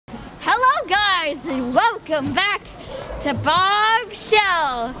guys, and welcome back to Bob's Show.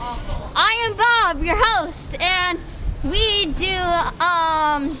 I am Bob, your host, and we do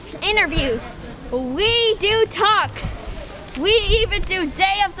interviews, we do talks, we even do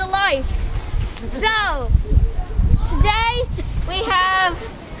day of the lives. So today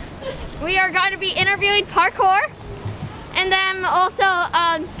we are going to be interviewing Parkour, and then also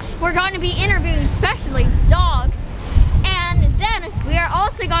we're going to be interviewing especially dogs, and then we are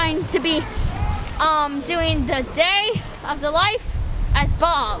also going to be doing the day of the life as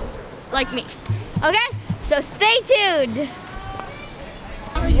Bob, like me. Okay, so stay tuned.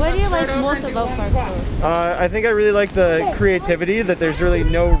 What do you like most about parkour? I think I really like the creativity, that there's really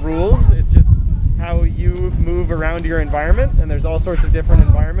no rules. It's just how you move around your environment, and there's all sorts of different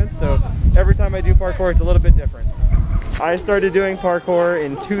environments, so every time I do parkour it's a little bit different. I started doing parkour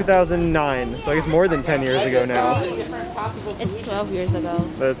in 2009, so I guess more than 10 years ago now. It's 12 years ago.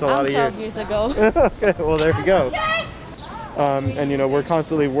 That's a lot of years. 12 years ago. Okay, well there you go. And you know, we're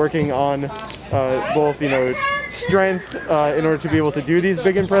constantly working on both, you know, strength in order to be able to do these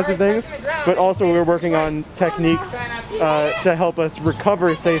big impressive things, but also we're working on techniques to help us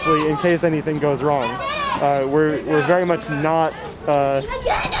recover safely in case anything goes wrong. We're very much not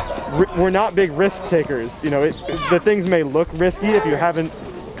we're not big risk takers. You know, the things may look risky if you haven't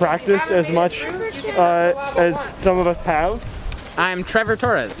practiced as much as some of us have. I'm Trevor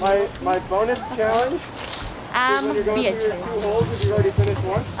Torres. My bonus challenge. Beatrice.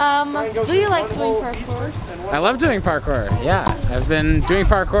 Do you like doing parkour? I love doing parkour, yeah. I've been doing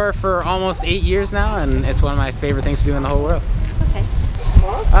parkour for almost 8 years now, and it's one of my favorite things to do in the whole world. Okay.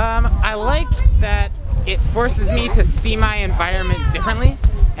 I like that it forces me to see my environment differently,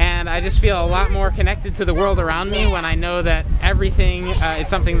 and I just feel a lot more connected to the world around me when I know that everything is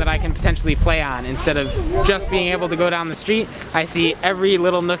something that I can potentially play on. Instead of just being able to go down the street, I see every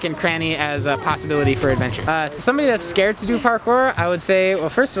little nook and cranny as a possibility for adventure. To somebody that's scared to do parkour, I would say, well,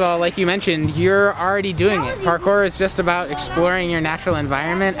 first of all, like you mentioned, you're already doing it. Parkour is just about exploring your natural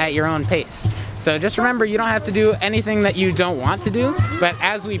environment at your own pace. So just remember, you don't have to do anything that you don't want to do, but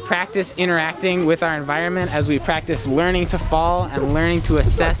as we practice interacting with our environment, as we practice learning to fall and learning to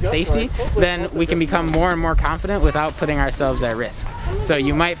assess safety, then we can become more and more confident without putting ourselves at risk. So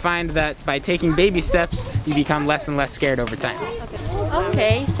you might find that by taking baby steps, you become less and less scared over time.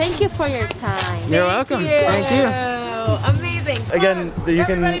 Okay, thank you for your time. You're welcome. Thank you. Amazing. Again, you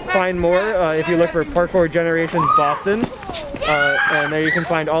can find more if you look for Parkour Generations Boston. And there you can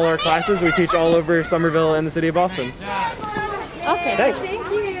find all our classes. We teach all over Somerville and the city of Boston. Okay. Thanks.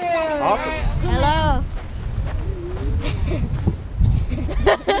 Thank you. Awesome. Hello.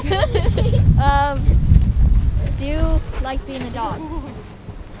 Do you like being a dog?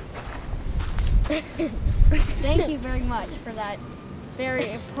 Thank you very much for that very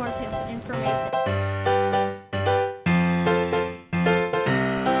important information.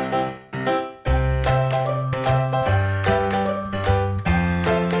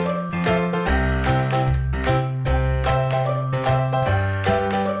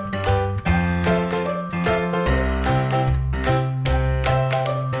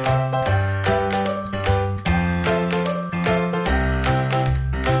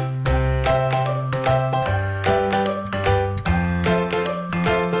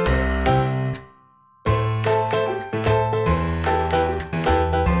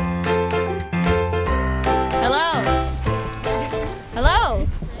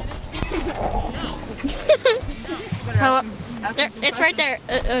 It's right there.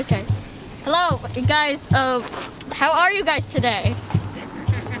 Okay. Hello, guys. How are you guys today?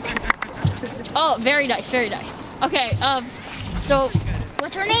 Oh, very nice, very nice. Okay. So,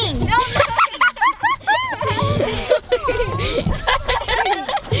 what's your name? No.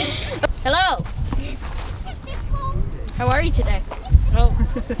 Hello. How are you today? Oh.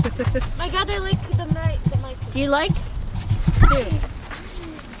 My God, I like the mic. Do you like?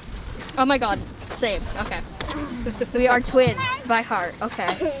 Oh my God. Same. Okay. We are twins by heart.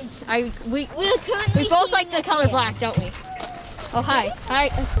 Okay. We both like the color black, don't we? Oh, hi. Hi.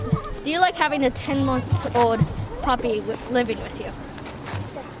 Do you like having a 10-month-old puppy living with you?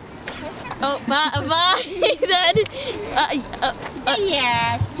 Oh, bye. Then.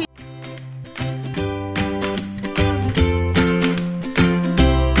 Yes.